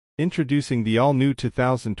Introducing the all-new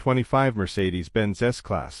 2025 Mercedes-Benz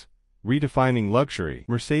S-Class. Redefining luxury.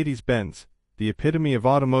 Mercedes-Benz, the epitome of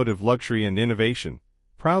automotive luxury and innovation,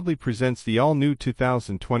 proudly presents the all-new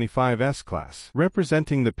 2025 S-Class.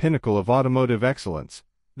 Representing the pinnacle of automotive excellence,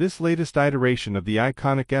 this latest iteration of the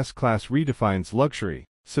iconic S-Class redefines luxury,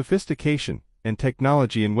 sophistication, and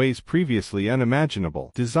technology in ways previously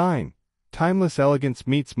unimaginable. Design. Timeless elegance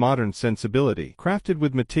meets modern sensibility. Crafted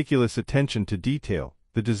with meticulous attention to detail,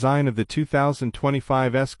 the design of the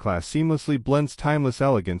 2025 S-Class seamlessly blends timeless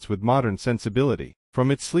elegance with modern sensibility.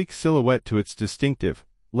 From its sleek silhouette to its distinctive,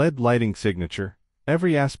 LED lighting signature,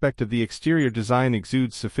 every aspect of the exterior design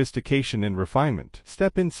exudes sophistication and refinement.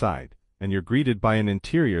 Step inside, and you're greeted by an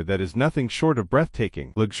interior that is nothing short of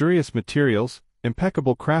breathtaking. Luxurious materials,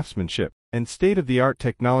 impeccable craftsmanship, and state-of-the-art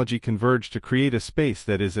technology converge to create a space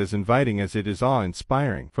that is as inviting as it is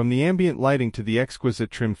awe-inspiring. From the ambient lighting to the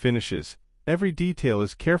exquisite trim finishes, every detail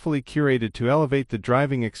is carefully curated to elevate the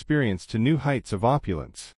driving experience to new heights of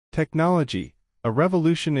opulence. Technology, a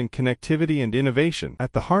revolution in connectivity and innovation.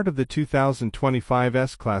 At the heart of the 2025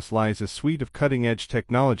 S-Class lies a suite of cutting-edge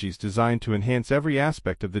technologies designed to enhance every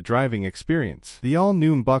aspect of the driving experience. The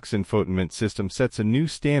all-new MBUX infotainment system sets a new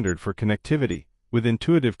standard for connectivity, with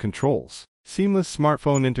intuitive controls, seamless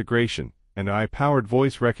smartphone integration, and AI-powered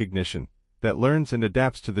voice recognition that learns and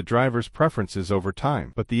adapts to the driver's preferences over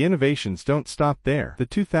time. But the innovations don't stop there. The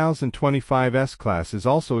 2025 S-Class is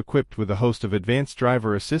also equipped with a host of advanced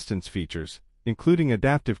driver assistance features, including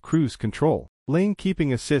adaptive cruise control, lane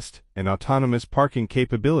keeping assist, and autonomous parking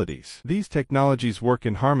capabilities. These technologies work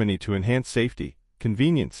in harmony to enhance safety,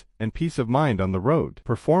 convenience, and peace of mind on the road.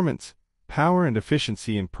 Performance, power and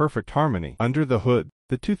efficiency in perfect harmony. Under the hood,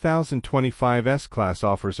 the 2025 S-Class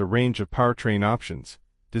offers a range of powertrain options,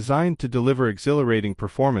 designed to deliver exhilarating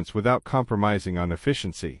performance without compromising on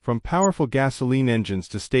efficiency. From powerful gasoline engines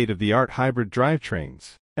to state-of-the-art hybrid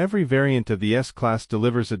drivetrains, every variant of the S-Class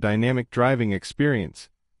delivers a dynamic driving experience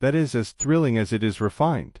that is as thrilling as it is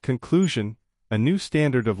refined. Conclusion: a new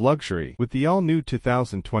standard of luxury. With the all-new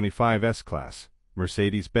 2025 S-Class,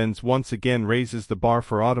 Mercedes-Benz once again raises the bar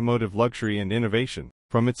for automotive luxury and innovation.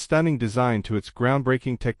 From its stunning design to its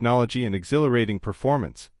groundbreaking technology and exhilarating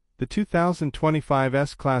performance, the 2025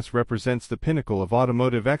 S-Class represents the pinnacle of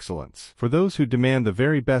automotive excellence. For those who demand the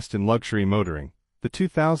very best in luxury motoring, the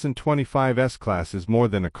 2025 S-Class is more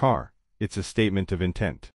than a car, it's a statement of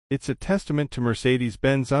intent. It's a testament to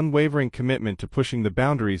Mercedes-Benz's unwavering commitment to pushing the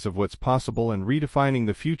boundaries of what's possible and redefining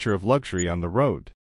the future of luxury on the road.